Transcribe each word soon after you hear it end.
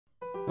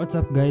What's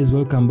up guys,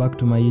 welcome back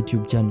to my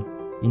YouTube channel.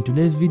 In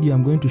today's video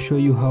I'm going to show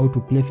you how to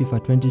play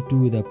FIFA 22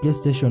 with a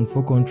PlayStation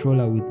 4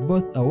 controller with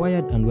both a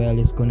wired and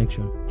wireless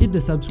connection. Hit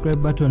the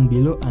subscribe button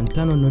below and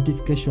turn on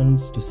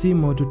notifications to see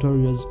more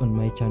tutorials on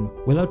my channel.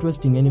 Without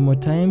wasting any more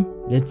time,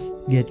 let's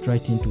get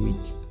right into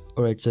it.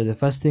 Alright, so the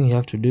first thing you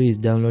have to do is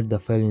download the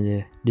file in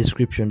the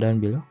description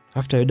down below.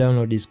 After your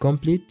download is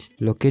complete,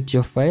 locate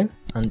your file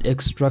and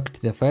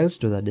extract the files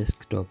to the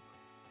desktop.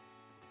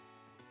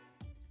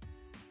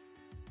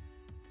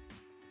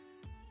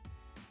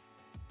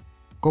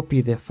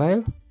 Copy the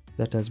file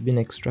that has been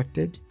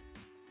extracted.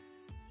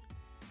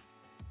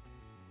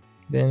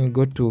 Then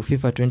go to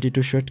FIFA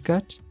 22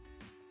 shortcut,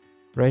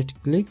 right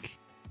click,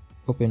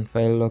 open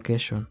file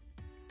location.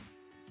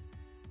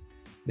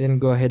 Then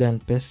go ahead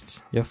and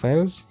paste your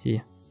files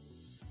here.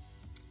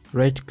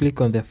 Right click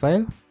on the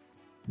file,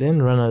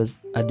 then run as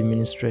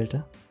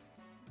administrator.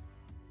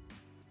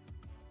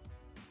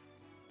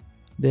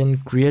 Then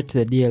create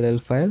the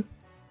DLL file.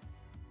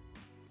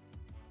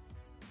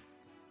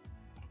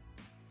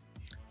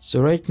 So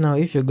right now,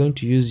 if you're going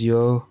to use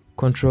your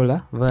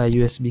controller via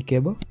USB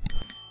cable,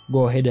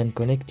 go ahead and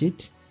connect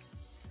it.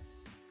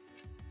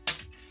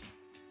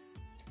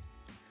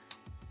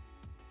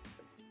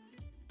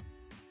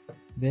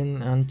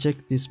 Then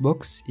uncheck this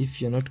box if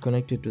you're not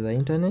connected to the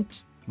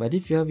internet, but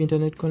if you have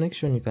internet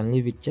connection, you can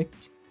leave it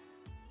checked.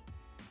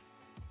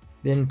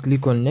 Then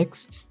click on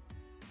next,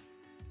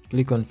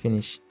 click on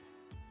finish,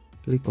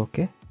 click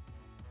OK.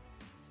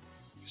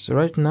 So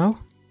right now,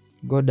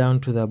 go down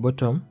to the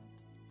bottom,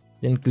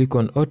 then click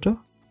on auto,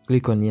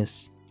 click on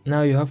yes.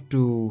 Now you have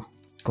to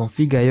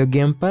configure your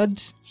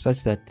gamepad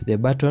such that the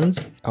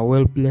buttons are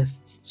well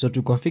placed. So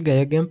to configure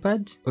your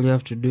gamepad, all you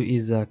have to do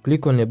is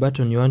click on a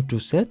button you want to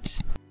set,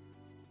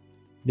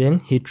 then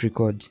hit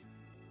record.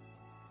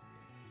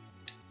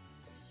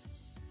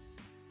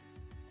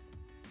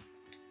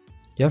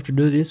 You have to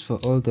do this for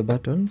all the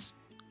buttons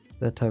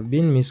that have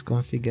been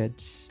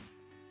misconfigured.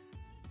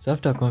 So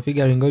after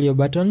configuring all your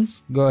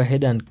buttons, go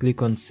ahead and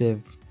click on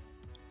save.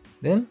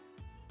 Then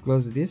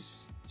close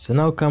this. So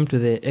now come to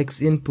the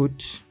X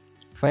input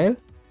file,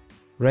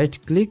 right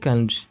click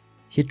and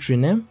hit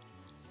rename.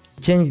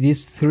 Change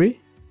this 3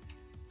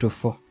 to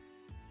 4.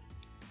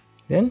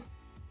 Then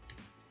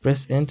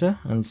press enter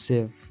and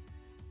save.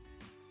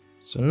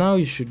 So now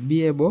you should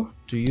be able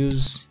to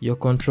use your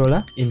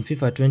controller in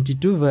FIFA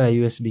 22 via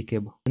USB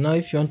cable. Now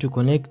if you want to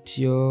connect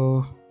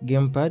your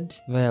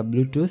gamepad via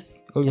Bluetooth,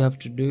 all you have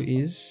to do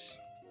is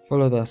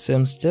follow the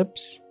same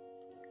steps.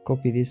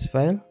 Copy this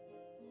file,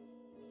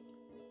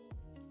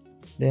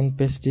 then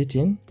paste it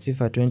in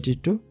FIFA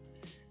 22,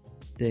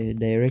 the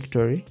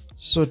directory.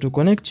 So to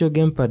connect your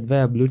gamepad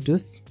via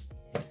Bluetooth,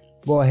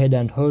 go ahead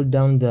and hold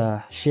down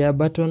the share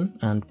button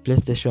and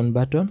PlayStation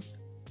button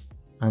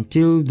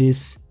until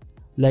this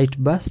light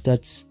bar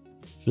starts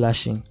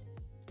flashing.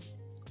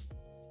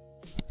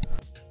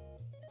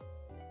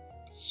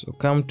 So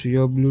come to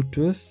your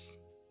Bluetooth,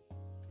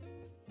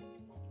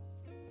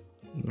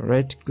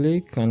 right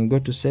click and go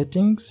to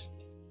settings,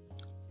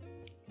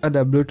 add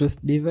a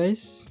Bluetooth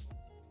device.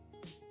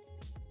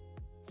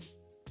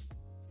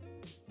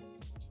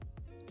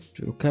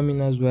 To come in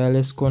as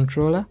wireless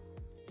controller,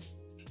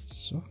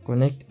 so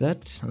connect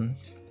that and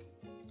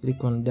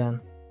click on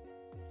done.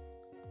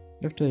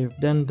 After you've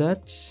done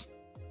that,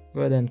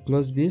 go ahead and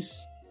close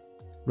this,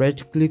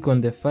 right click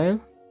on the file,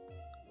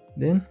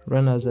 then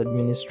run as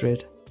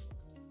administrator.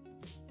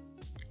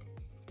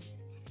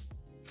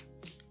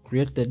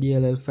 Create the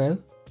DLL file.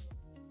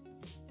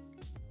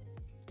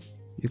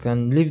 You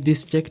can leave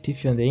this checked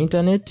if you're on the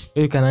internet,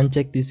 or you can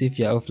uncheck this if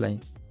you're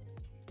offline.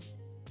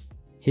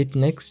 Hit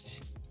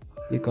next,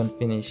 click on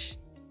finish.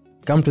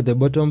 Come to the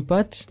bottom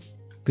part,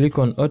 click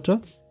on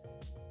auto,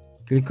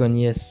 click on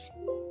yes.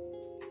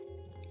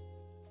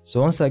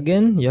 So once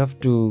again, you have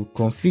to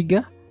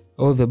configure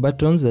all the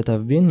buttons that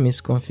have been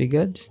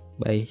misconfigured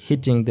by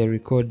hitting the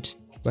record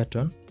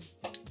button.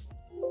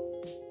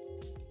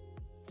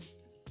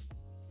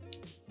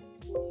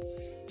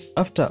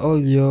 After all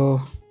your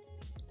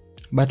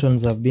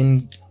buttons have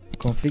been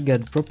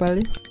configured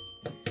properly,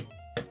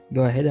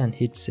 go ahead and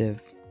hit save.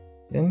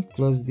 Then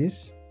close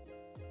this.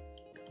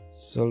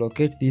 So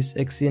locate this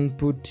X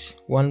input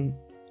 1-3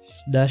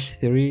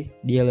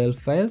 DLL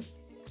file,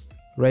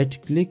 right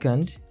click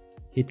and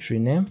hit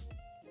rename.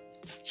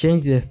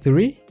 Change the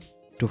 3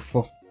 to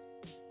 4.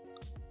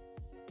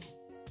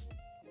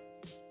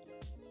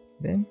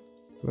 Then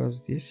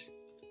close this.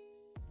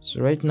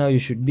 So right now you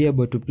should be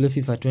able to play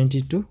FIFA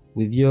 22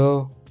 with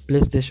your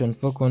PlayStation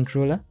 4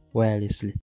 controller wirelessly.